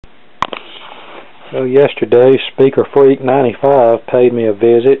Well, yesterday, Speaker Freak 95 paid me a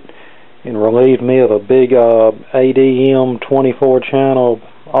visit and relieved me of a big ADM 24-channel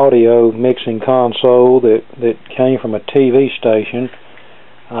audio mixing console that came from a TV station.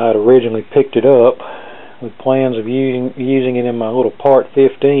 I had originally picked it up with plans of using it in my little Part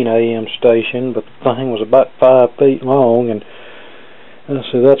 15 AM station, but the thing was about 5 feet long, and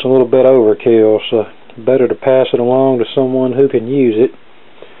so that's a little bit overkill, so better to pass it along to someone who can use it.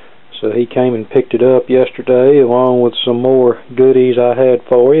 So he came and picked it up yesterday along with some more goodies I had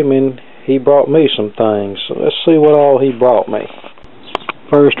for him, and he brought me some things. So let's see what all he brought me.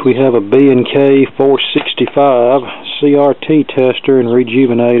 First we have a B&K 465 Crt Tester and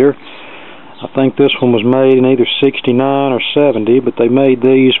Rejuvenator. I think this one was made in either 69 or 70, but they made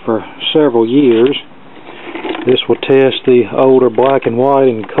these for several years. This will test the older black and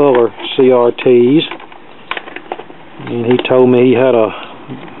white and color CRTs. And he told me he had a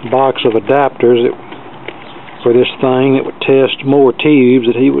box of adapters for this thing that would test more tubes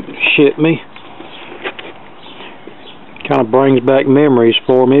that he would ship me. Kind of brings back memories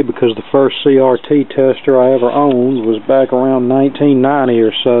for me because the first CRT tester I ever owned was back around 1990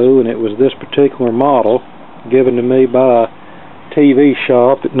 or so, and it was this particular model given to me by a TV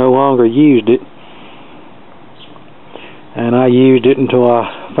shop that no longer used it. And I used it until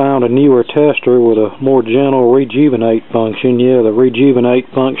I found a newer tester with a more gentle rejuvenate function. Yeah, the rejuvenate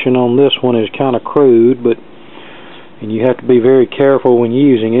function on this one is kind of crude, and you have to be very careful when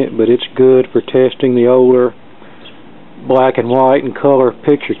using it, but it's good for testing the older black and white and color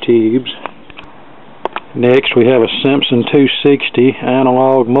picture tubes. Next we have a Simpson 260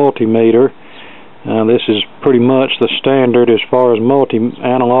 analog multimeter. This is pretty much the standard as far as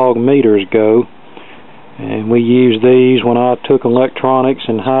analog meters go. And we used these when I took electronics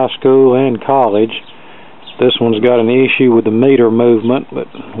in high school and college. This one's got an issue with the meter movement, but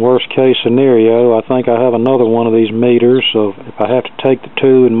worst case scenario, I think I have another one of these meters, so if I have to take the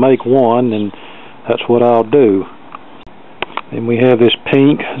two and make one, then that's what I'll do. Then we have this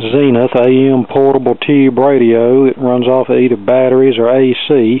pink Zenith AM portable tube radio. It runs off of either batteries or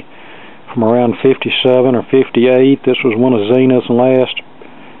AC from around 57 or 58. This was one of Zenith's last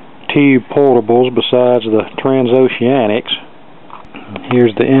tube portables besides the transoceanics.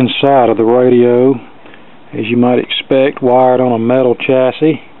 Here's the inside of the radio, as you might expect, wired on a metal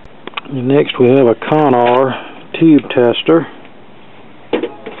chassis. And next we have a Cantar tube tester,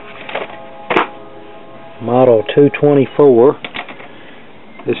 model 224.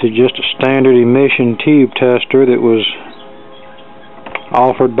 This is just a standard emission tube tester that was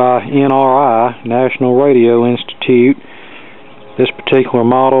offered by NRI, National Radio Institute. This particular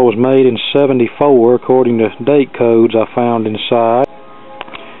model was made in '74 according to date codes I found inside.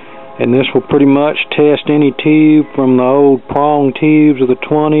 And this will pretty much test any tube from the old prong tubes of the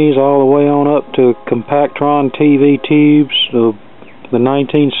 20s all the way on up to Compactron TV tubes of the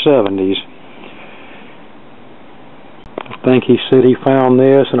 1970s. I think he said he found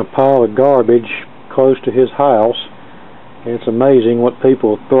this in a pile of garbage close to his house. It's amazing what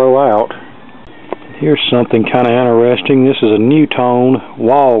people throw out. Here's something kind of interesting. This is a Newtone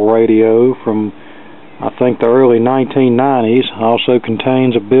wall radio from, I think, the early 1990s. Also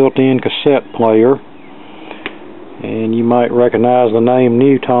contains a built-in cassette player. And you might recognize the name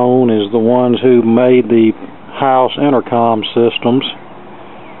Newtone as the ones who made the house intercom systems.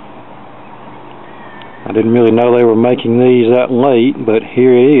 I didn't really know they were making these that late, but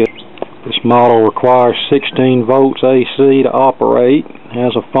here it is. This model requires 16 volts AC to operate,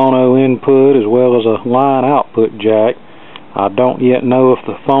 has a phono input as well as a line output jack. I don't yet know if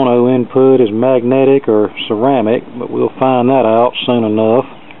the phono input is magnetic or ceramic, but we'll find that out soon enough.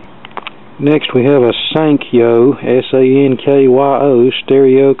 Next we have a Sankyo, S-A-N-K-Y-O,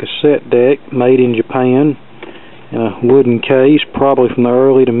 stereo cassette deck made in Japan in a wooden case, probably from the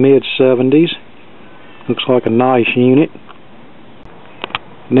early to mid-70s. Looks like a nice unit.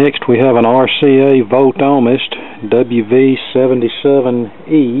 Next we have an RCA Voltometer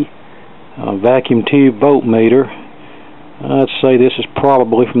WV77E vacuum tube voltmeter. I'd say this is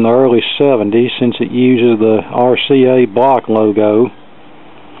probably from the early 70s since it uses the RCA block logo.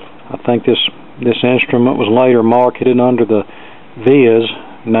 I think this instrument was later marketed under the Viz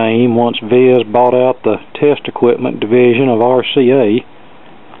name once Viz bought out the test equipment division of RCA.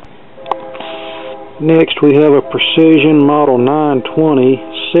 Next we have a Precision Model 920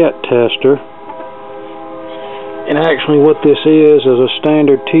 set tester, and actually what this is a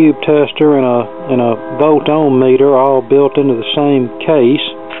standard tube tester and a voltometer all built into the same case.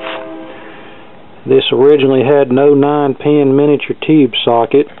 This originally had no 9-pin miniature tube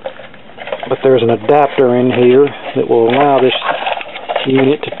socket, but there's an adapter in here that will allow this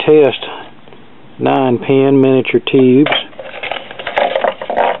unit to test 9-pin miniature tubes.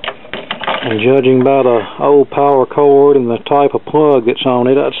 And judging by the old power cord and the type of plug that's on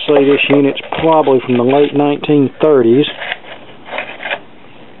it, I'd say this unit's probably from the late 1930s.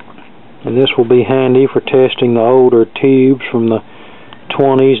 And this will be handy for testing the older tubes from the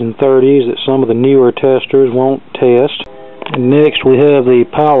 20s and 30s that some of the newer testers won't test. And next we have the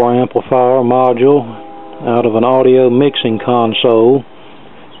power amplifier module out of an audio mixing console.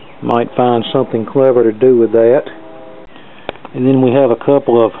 Might find something clever to do with that. And then we have a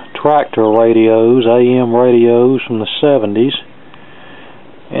couple of tractor radios, AM radios from the 70s.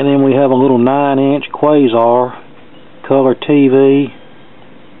 And then we have a little 9-inch Quasar color TV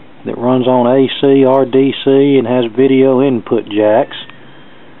that runs on AC or DC and has video input jacks.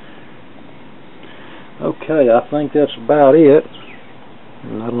 Okay, I think that's about it.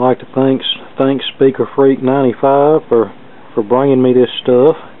 And I'd like to thank Speaker Freak 95 for bringing me this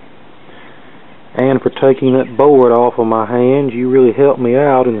stuff and for taking that board off of my hands. You really helped me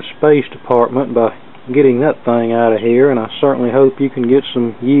out in the space department by getting that thing out of here, and I certainly hope you can get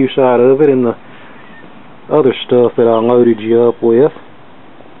some use out of it in the other stuff that I loaded you up with.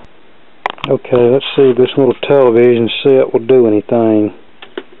 Okay, let's see if this little television set will do anything.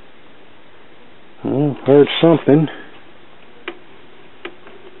 Oh, heard something.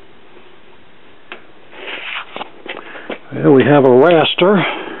 Well, we have a raster.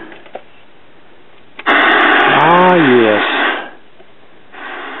 Ah, yes.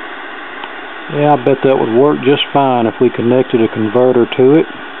 Yeah, I bet that would work just fine if we connected a converter to it.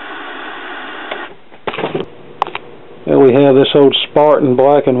 Well, we have this old Spartan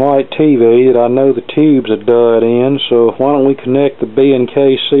black and white TV that I know the tubes are dud in, so why don't we connect the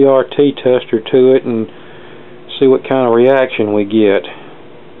B&K Crt Tester to it and see what kind of reaction we get.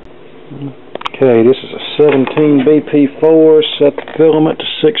 Okay, this is a 17 BP4, set the filament to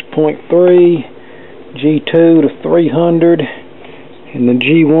 6.3, G2 to 300, and the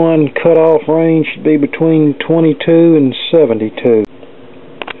G1 cutoff range should be between 22 and 72.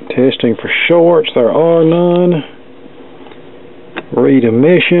 Testing for shorts, there are none. Read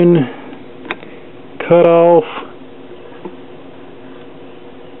emission, cutoff,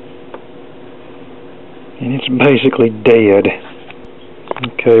 and it's basically dead.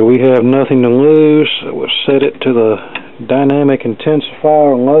 Okay, we have nothing to lose, so we'll set it to the dynamic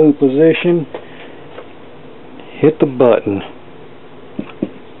intensifier low position. Hit the button.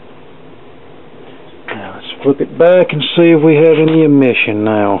 Now let's flip it back and see if we have any emission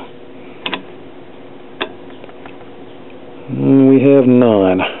now. We have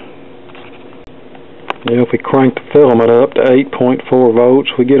none. Now if we crank the filament up to 8.4 volts,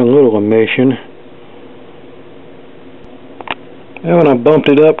 we get a little emission. Now when I bumped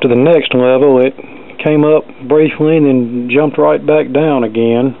it up to the next level, it came up briefly and then jumped right back down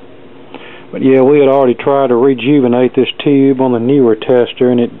again. But yeah, we had already tried to rejuvenate this tube on the newer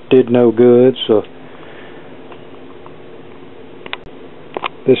tester and it did no good, so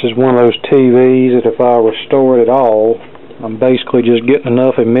this is one of those TVs that if I restore it at all, I'm basically just getting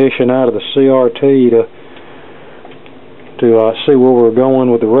enough emission out of the CRT to see where we're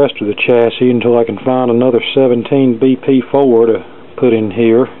going with the rest of the chassis until I can find another 17 BP4 to put in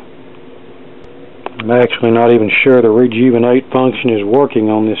here. I'm actually not even sure the rejuvenate function is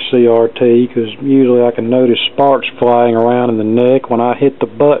working on this CRT, because usually I can notice sparks flying around in the neck when I hit the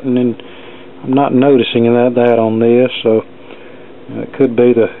button, and I'm not noticing that on this, so it could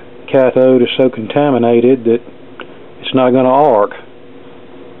be the cathode is so contaminated that it's not going to arc.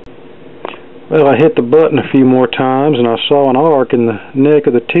 Well, I hit the button a few more times and I saw an arc in the neck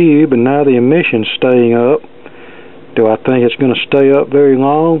of the tube, and now the emission's staying up. Do I think it's going to stay up very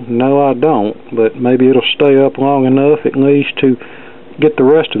long? No, I don't, but maybe it'll stay up long enough at least to get the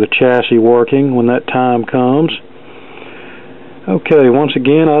rest of the chassis working when that time comes. Okay, once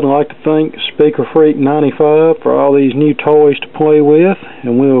again I'd like to thank Speaker Freak 95 for all these new toys to play with,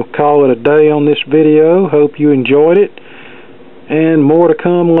 and we'll call it a day on this video. Hope you enjoyed it, and more to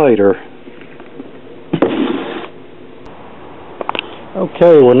come later.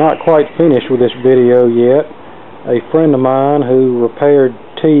 Okay, we're not quite finished with this video yet. A friend of mine who repaired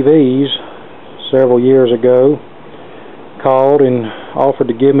TVs several years ago called and offered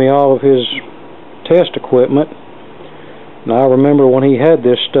to give me all of his test equipment. Now, I remember when he had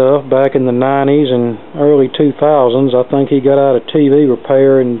this stuff back in the 90s and early 2000s. I think he got out of TV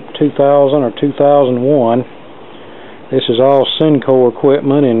repair in 2000 or 2001. This is all Syncor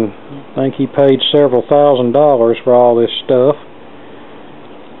equipment, and I think he paid several $1,000s for all this stuff.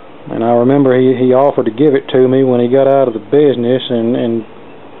 And I remember he offered to give it to me when he got out of the business, and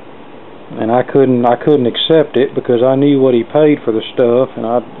and I couldn't accept it because I knew what he paid for the stuff, and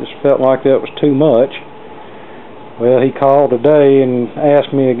I just felt like that was too much. Well, he called today and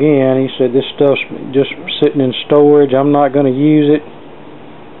asked me again. He said, this stuff's just sitting in storage, I'm not going to use it,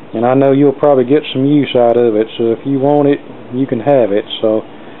 and I know you'll probably get some use out of it, so if you want it, you can have it. So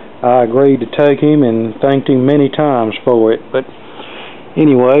I agreed to take him and thanked him many times for it. But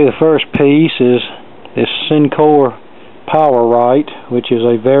anyway, the first piece is this Cantar power right, which is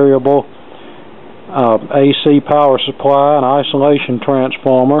a variable AC power supply and isolation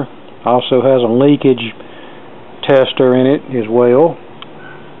transformer. Also has a leakage tester in it as well.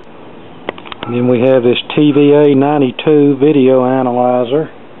 And then we have this TVA 92 video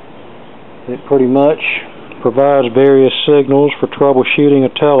analyzer that pretty much provides various signals for troubleshooting a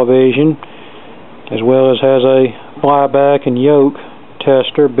television, as well as has a flyback and yoke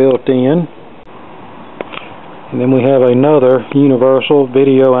tester built in. And then we have another universal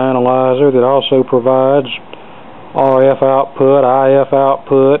video analyzer that also provides RF output, IF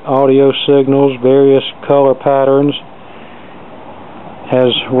output, audio signals, various color patterns,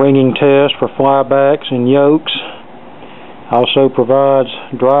 has ringing test for flybacks and yokes, also provides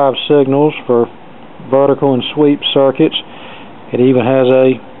drive signals for vertical and sweep circuits. It even has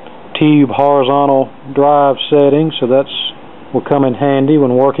a tube horizontal drive setting, so that will come in handy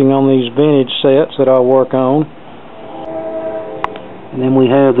when working on these vintage sets that I work on. And then we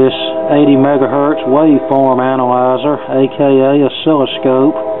have this 80 megahertz waveform analyzer, aka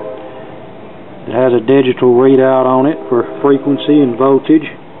oscilloscope. It has a digital readout on it for frequency and voltage.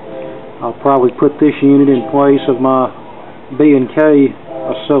 I'll probably put this unit in place of my B&K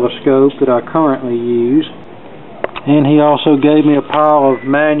oscilloscope that I currently use. And he also gave me a pile of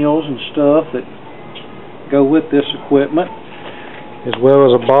manuals and stuff that go with this equipment, as well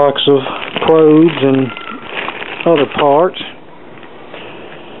as a box of probes and other parts.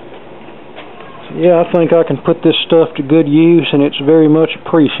 Yeah, I think I can put this stuff to good use, and it's very much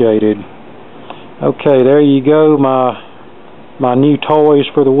appreciated. Okay, there you go, my new toys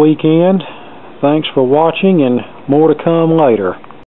for the weekend. Thanks for watching, and more to come later.